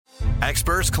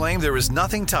Experts claim there is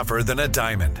nothing tougher than a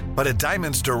diamond. But at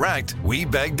Diamonds Direct, we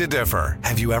beg to differ.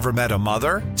 Have you ever met a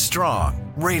mother?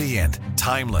 Strong, radiant,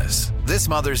 timeless. This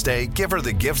Mother's Day, give her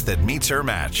the gift that meets her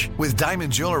match. With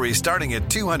diamond jewelry starting at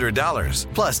 $200.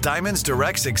 Plus Diamonds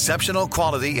Direct's exceptional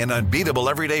quality and unbeatable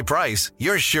everyday price,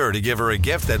 you're sure to give her a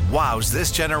gift that wows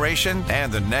this generation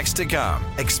and the next to come.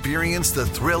 Experience the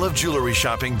thrill of jewelry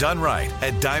shopping done right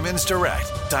at Diamonds Direct.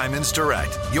 Diamonds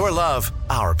Direct. Your love,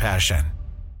 our passion.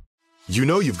 You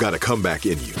know you've got a comeback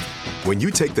in you. When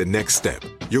you take the next step,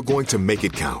 you're going to make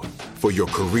it count. For your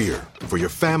career, for your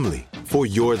family, for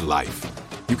your life.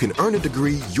 You can earn a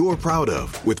degree you're proud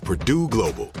of with Purdue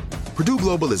Global. Purdue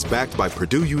Global is backed by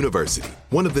Purdue University,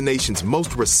 one of the nation's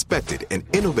most respected and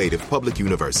innovative public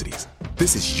universities.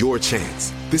 This is your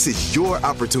chance. This is your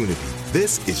opportunity.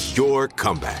 This is your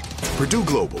comeback. Purdue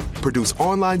Global, Purdue's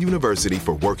online university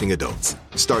for working adults.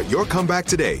 Start your comeback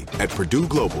today at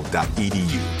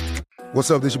purdueglobal.edu. What's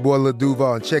up, this your boy Lil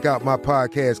Duval, and check out my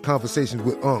podcast, Conversations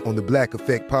with Unc, on the Black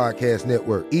Effect Podcast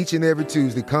Network. Each and every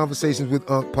Tuesday, Conversations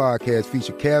with Unc podcast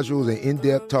feature casuals and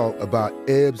in-depth talk about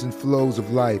ebbs and flows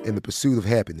of life and the pursuit of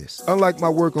happiness. Unlike my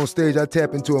work on stage, I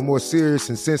tap into a more serious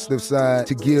and sensitive side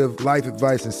to give life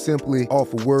advice and simply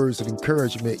offer words of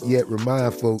encouragement, yet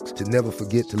remind folks to never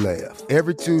forget to laugh.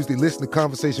 Every Tuesday, listen to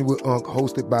Conversations with Unc,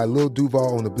 hosted by Lil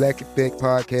Duval on the Black Effect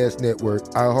Podcast Network,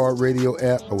 iHeartRadio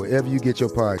app, or wherever you get your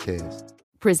podcasts.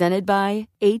 Presented by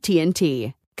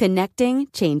AT&T. Connecting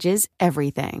changes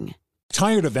everything.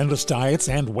 Tired of endless diets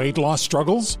and weight loss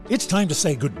struggles? It's time to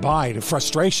say goodbye to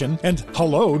frustration and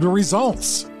hello to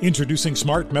results. Introducing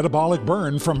Smart Metabolic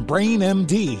Burn from Brain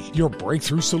MD, your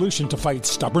breakthrough solution to fight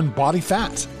stubborn body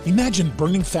fat. Imagine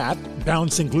burning fat,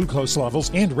 balancing glucose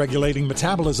levels, and regulating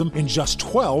metabolism in just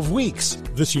 12 weeks.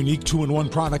 This unique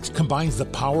 2-in-1 product combines the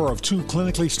power of 2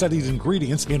 clinically studied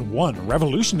ingredients in one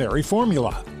revolutionary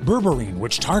formula. Berberine,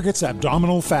 which targets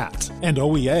abdominal fat, and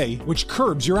OEA, which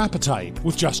curbs your appetite.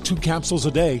 With just 2 capsules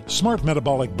a day, Smart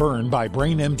Metabolic Burn by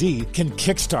Brain MD can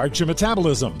kickstart your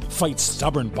metabolism, fight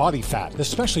stubborn body fat,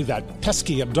 especially that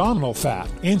pesky abdominal fat,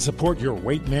 and support your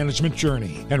weight management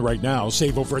journey. And right now,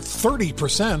 save over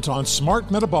 30% on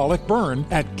Smart Metabolic Burn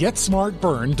at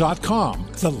GetSmartBurn.com.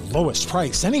 The lowest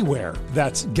price anywhere.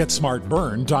 That's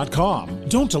GetSmartBurn.com.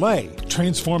 Don't delay.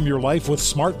 Transform your life with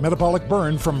Smart Metabolic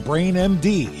Burn from Brain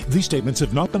MD. These statements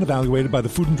have not been evaluated by the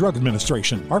Food and Drug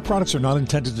Administration. Our products are not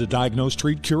intended to diagnose,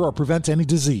 treat, cure, or prevent any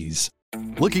disease.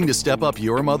 Looking to step up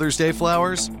your Mother's Day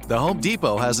flowers? The Home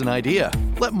Depot has an idea.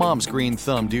 Let Mom's green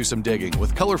thumb do some digging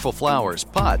with colorful flowers,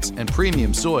 pots, and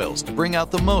premium soils to bring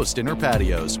out the most in her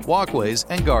patios, walkways,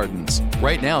 and gardens.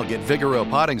 Right now, get Vigoro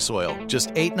potting soil,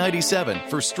 just $8.97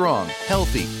 for strong,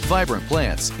 healthy, vibrant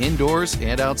plants indoors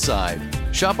and outside.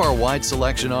 Shop our wide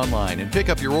selection online and pick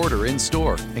up your order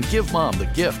in-store and give Mom the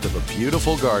gift of a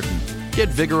beautiful garden. Get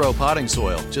Vigoro potting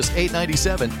soil, just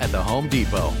 $8.97 at the Home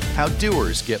Depot. How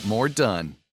doers get more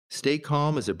done. Stay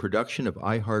Calm is a production of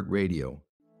iHeartRadio.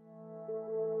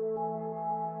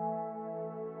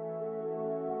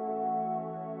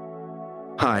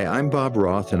 Hi, I'm Bob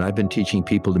Roth, and I've been teaching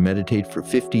people to meditate for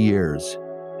 50 years,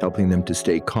 helping them to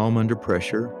stay calm under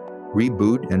pressure,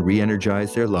 reboot and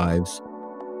re-energize their lives,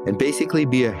 and basically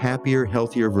be a happier,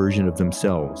 healthier version of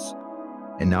themselves.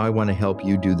 And now I want to help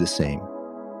you do the same.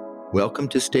 Welcome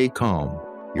to Stay Calm,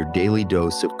 your daily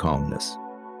dose of calmness.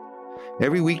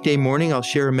 Every weekday morning, I'll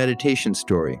share a meditation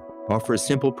story, offer a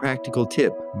simple practical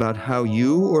tip about how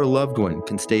you or a loved one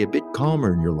can stay a bit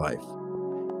calmer in your life.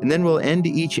 And then we'll end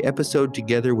each episode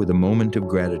together with a moment of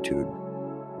gratitude.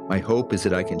 My hope is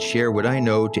that I can share what I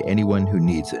know to anyone who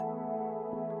needs it.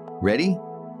 Ready?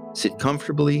 Sit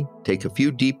comfortably, take a few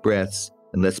deep breaths,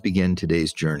 and let's begin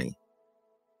today's journey.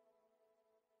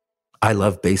 I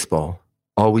love baseball.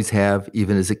 Always have,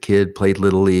 even as a kid, played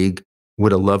Little League.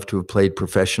 Would have loved to have played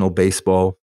professional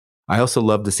baseball. I also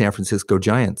loved the San Francisco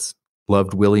Giants.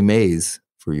 Loved Willie Mays,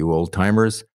 for you old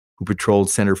timers, who patrolled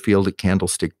center field at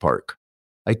Candlestick Park.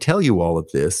 I tell you all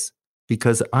of this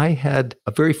because I had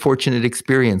a very fortunate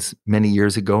experience many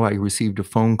years ago. I received a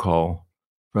phone call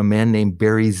from a man named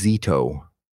Barry Zito.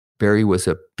 Barry was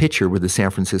a pitcher with the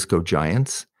San Francisco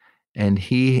Giants, and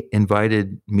he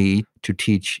invited me to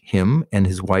teach him and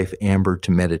his wife Amber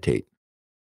to meditate.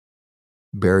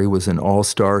 Barry was an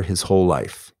all-star his whole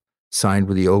life. Signed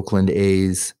with the Oakland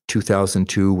A's,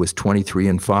 2002, was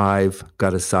 23-5,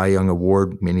 got a Cy Young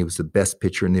Award, meaning he was the best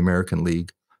pitcher in the American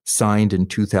League. Signed in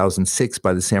 2006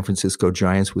 by the San Francisco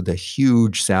Giants with a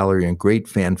huge salary and great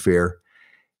fanfare.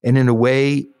 And in a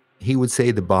way, he would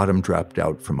say the bottom dropped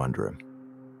out from under him.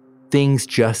 Things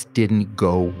just didn't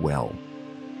go well.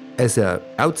 As an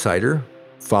outsider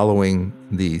following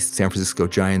the San Francisco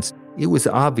Giants, It was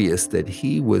obvious that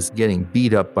he was getting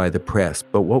beat up by the press,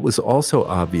 but what was also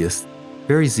obvious,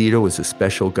 Barry Zito was a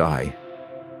special guy,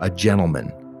 a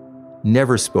gentleman,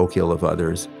 never spoke ill of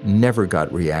others, never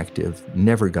got reactive,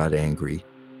 never got angry,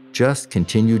 just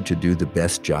continued to do the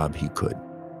best job he could.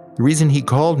 The reason he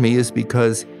called me is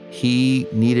because he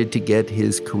needed to get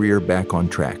his career back on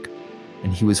track.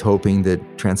 And he was hoping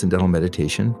that Transcendental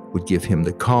Meditation would give him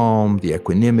the calm, the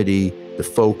equanimity, the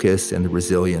focus, and the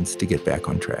resilience to get back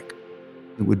on track.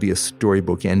 It would be a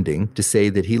storybook ending to say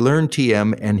that he learned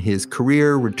TM and his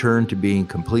career returned to being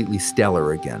completely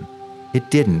stellar again. It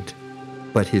didn't,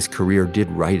 but his career did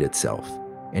right itself.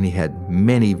 And he had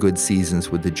many good seasons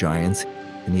with the Giants,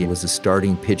 and he was a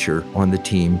starting pitcher on the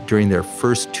team during their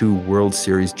first 2 World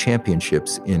Series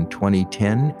championships in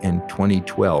 2010 and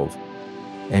 2012.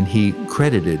 And he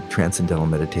credited Transcendental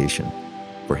Meditation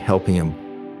for helping him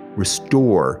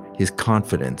restore his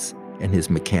confidence and his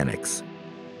mechanics.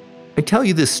 I tell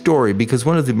you this story because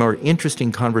one of the more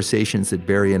interesting conversations that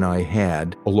Barry and I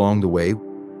had along the way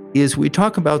is we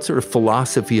talk about sort of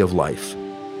philosophy of life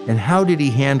and how did he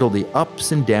handle the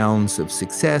ups and downs of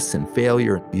success and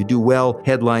failure. You do well,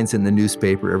 headlines in the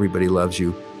newspaper, everybody loves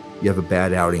you. You have a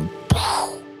bad outing,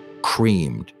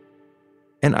 creamed.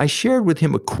 And I shared with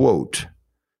him a quote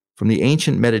from the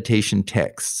ancient meditation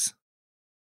texts.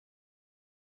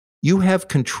 You have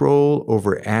control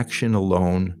over action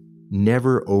alone,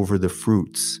 never over the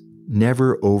fruits,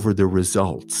 never over the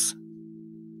results.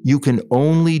 You can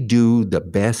only do the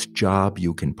best job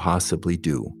you can possibly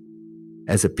do.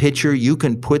 As a pitcher, you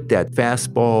can put that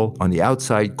fastball on the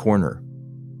outside corner.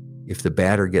 If the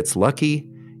batter gets lucky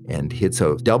and hits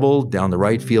a double down the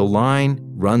right field line,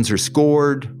 runs are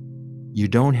scored, you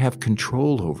don't have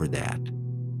control over that.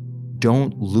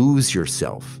 Don't lose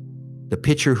yourself. The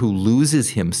pitcher who loses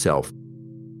himself,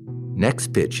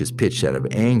 next pitch is pitched out of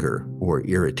anger or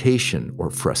irritation or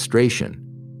frustration.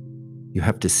 You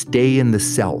have to stay in the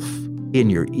self, in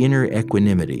your inner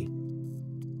equanimity.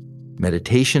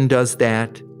 Meditation does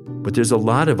that, but there's a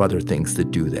lot of other things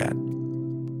that do that.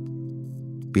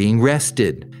 Being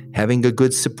rested, having a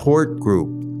good support group,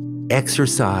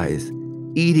 exercise,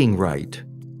 eating right.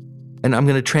 And I'm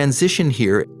going to transition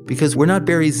here because we're not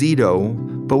Barry Zito,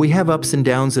 but we have ups and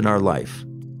downs in our life.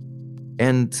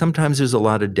 And sometimes there's a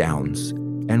lot of downs,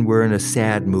 and we're in a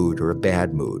sad mood or a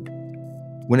bad mood.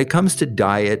 When it comes to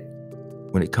diet,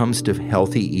 when it comes to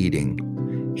healthy eating,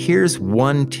 here's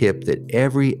one tip that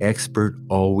every expert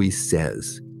always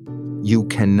says. You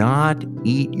cannot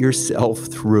eat yourself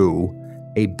through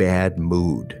a bad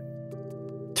mood,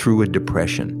 through a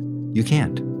depression. You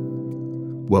can't.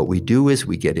 What we do is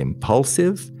we get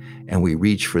impulsive and we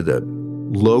reach for the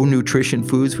low nutrition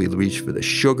foods. We reach for the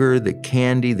sugar, the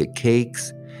candy, the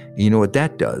cakes. And you know what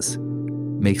that does?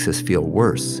 Makes us feel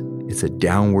worse. It's a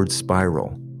downward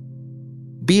spiral.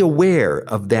 Be aware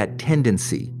of that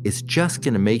tendency. It's just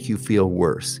going to make you feel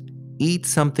worse. Eat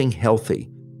something healthy.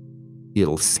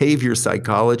 It'll save your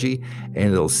psychology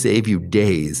and it'll save you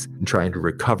days in trying to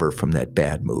recover from that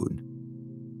bad mood.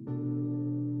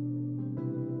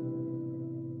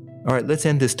 All right, let's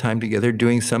end this time together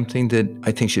doing something that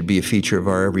I think should be a feature of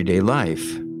our everyday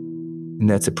life, and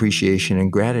that's appreciation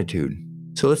and gratitude.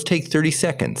 So let's take 30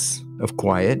 seconds of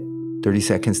quiet, 30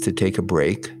 seconds to take a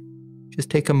break. Just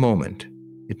take a moment.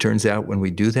 It turns out when we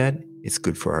do that, it's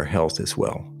good for our health as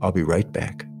well. I'll be right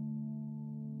back.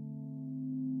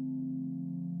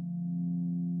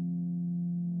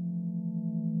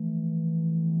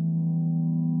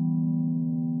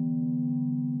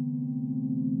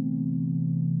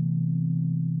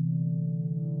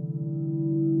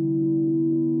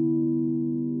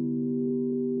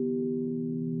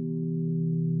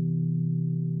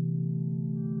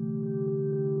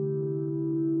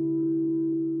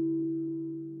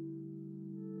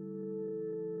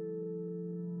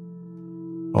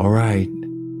 All right.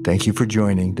 Thank you for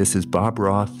joining. This is Bob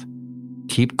Roth.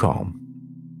 Keep calm.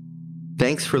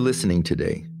 Thanks for listening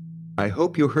today. I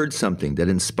hope you heard something that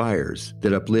inspires,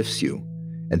 that uplifts you,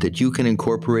 and that you can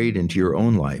incorporate into your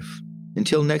own life.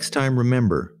 Until next time,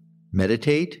 remember,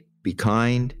 meditate, be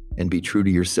kind, and be true to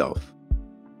yourself.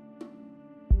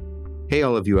 Hey,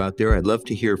 all of you out there, I'd love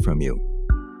to hear from you.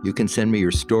 You can send me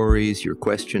your stories, your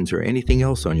questions, or anything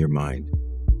else on your mind.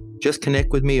 Just connect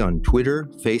with me on Twitter,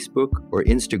 Facebook, or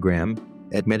Instagram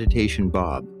at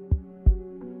MeditationBob.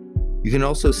 You can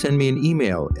also send me an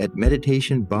email at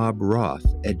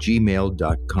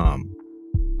meditationbobroth@gmail.com.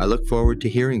 I look forward to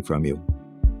hearing from you.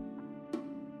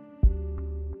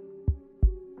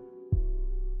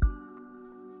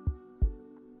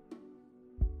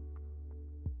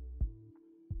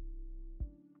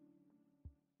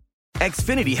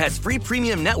 Xfinity has free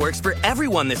premium networks for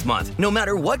everyone this month, no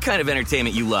matter what kind of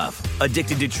entertainment you love.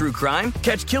 Addicted to true crime?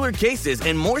 Catch killer cases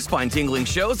and more spine-tingling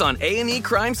shows on A&E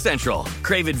Crime Central.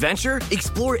 Crave adventure?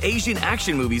 Explore Asian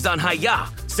action movies on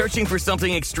Hi-YAH. Searching for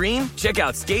something extreme? Check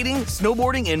out skating,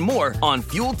 snowboarding, and more on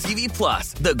Fuel TV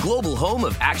Plus, the global home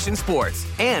of action sports.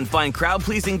 And find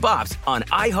crowd-pleasing bops on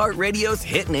iHeartRadio's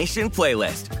Hit Nation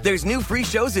playlist. There's new free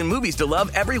shows and movies to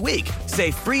love every week. Say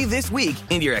free this week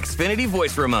in your Xfinity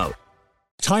voice remote.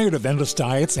 Tired of endless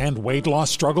diets and weight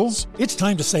loss struggles? It's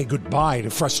time to say goodbye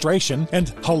to frustration and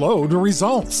hello to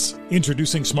results.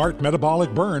 Introducing Smart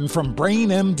Metabolic Burn from Brain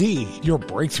MD, your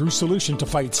breakthrough solution to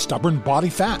fight stubborn body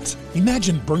fat.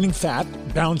 Imagine burning fat,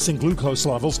 balancing glucose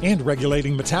levels, and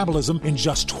regulating metabolism in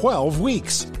just 12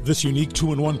 weeks. This unique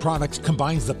 2-in-1 product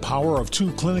combines the power of 2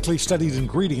 clinically studied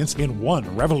ingredients in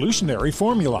one revolutionary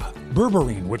formula.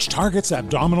 Berberine, which targets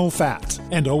abdominal fat,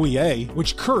 and OEA,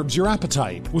 which curbs your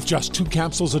appetite. With just 2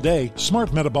 capsules a day,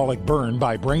 Smart Metabolic Burn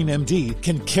by Brain MD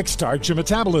can kickstart your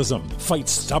metabolism, fight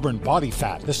stubborn body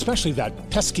fat, especially that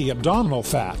pesky abdominal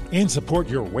fat, and support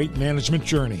your weight management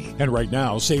journey. And right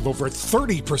now, save over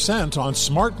 30% on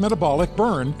Smart Metabolic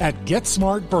Burn at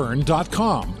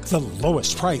GetSmartBurn.com. The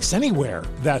lowest price anywhere.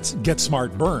 That's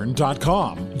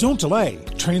GetSmartBurn.com. Don't delay.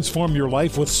 Transform your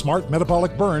life with Smart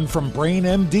Metabolic Burn from Brain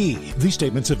MD. These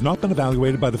statements have not been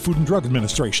evaluated by the Food and Drug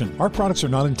Administration. Our products are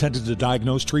not intended to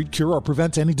diagnose, treat, cure, or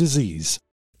prevent any disease.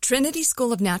 Trinity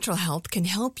School of Natural Health can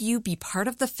help you be part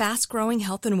of the fast-growing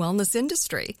health and wellness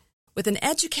industry. With an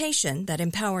education that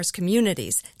empowers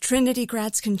communities, Trinity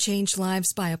grads can change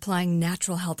lives by applying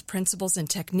natural health principles and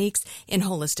techniques in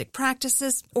holistic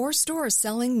practices or stores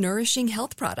selling nourishing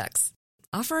health products.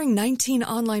 Offering 19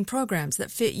 online programs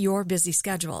that fit your busy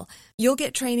schedule, you'll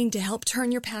get training to help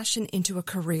turn your passion into a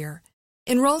career.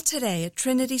 Enroll today at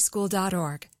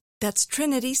trinityschool.org. That's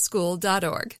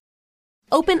trinityschool.org.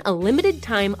 Open a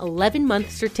limited-time 11-month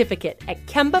certificate at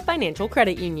Kemba Financial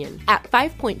Credit Union. At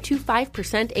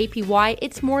 5.25% APY,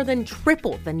 it's more than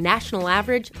triple the national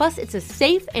average, plus it's a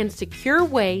safe and secure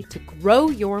way to grow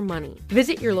your money.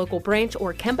 Visit your local branch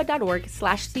or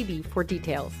kemba.org/cb for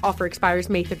details. Offer expires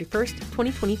May 31st,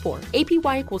 2024.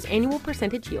 APY equals annual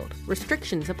percentage yield.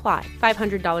 Restrictions apply.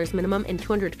 $500 minimum and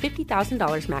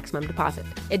 $250,000 maximum deposit.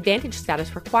 Advantage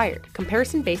status required.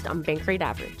 Comparison based on bank rate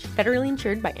average. Federally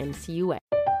insured by NCUA.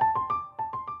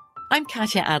 I'm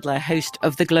Katya Adler, host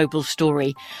of The Global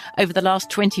Story. Over the last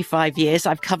 25 years,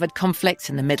 I've covered conflicts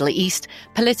in the Middle East,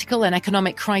 political and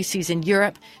economic crises in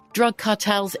Europe, drug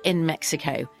cartels in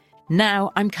Mexico.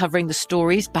 Now I'm covering the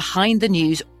stories behind the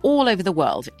news all over the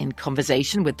world in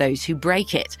conversation with those who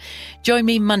break it. Join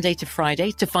me Monday to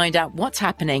Friday to find out what's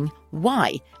happening,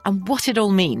 why, and what it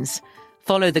all means.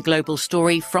 Follow The Global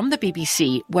Story from the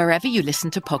BBC wherever you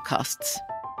listen to podcasts.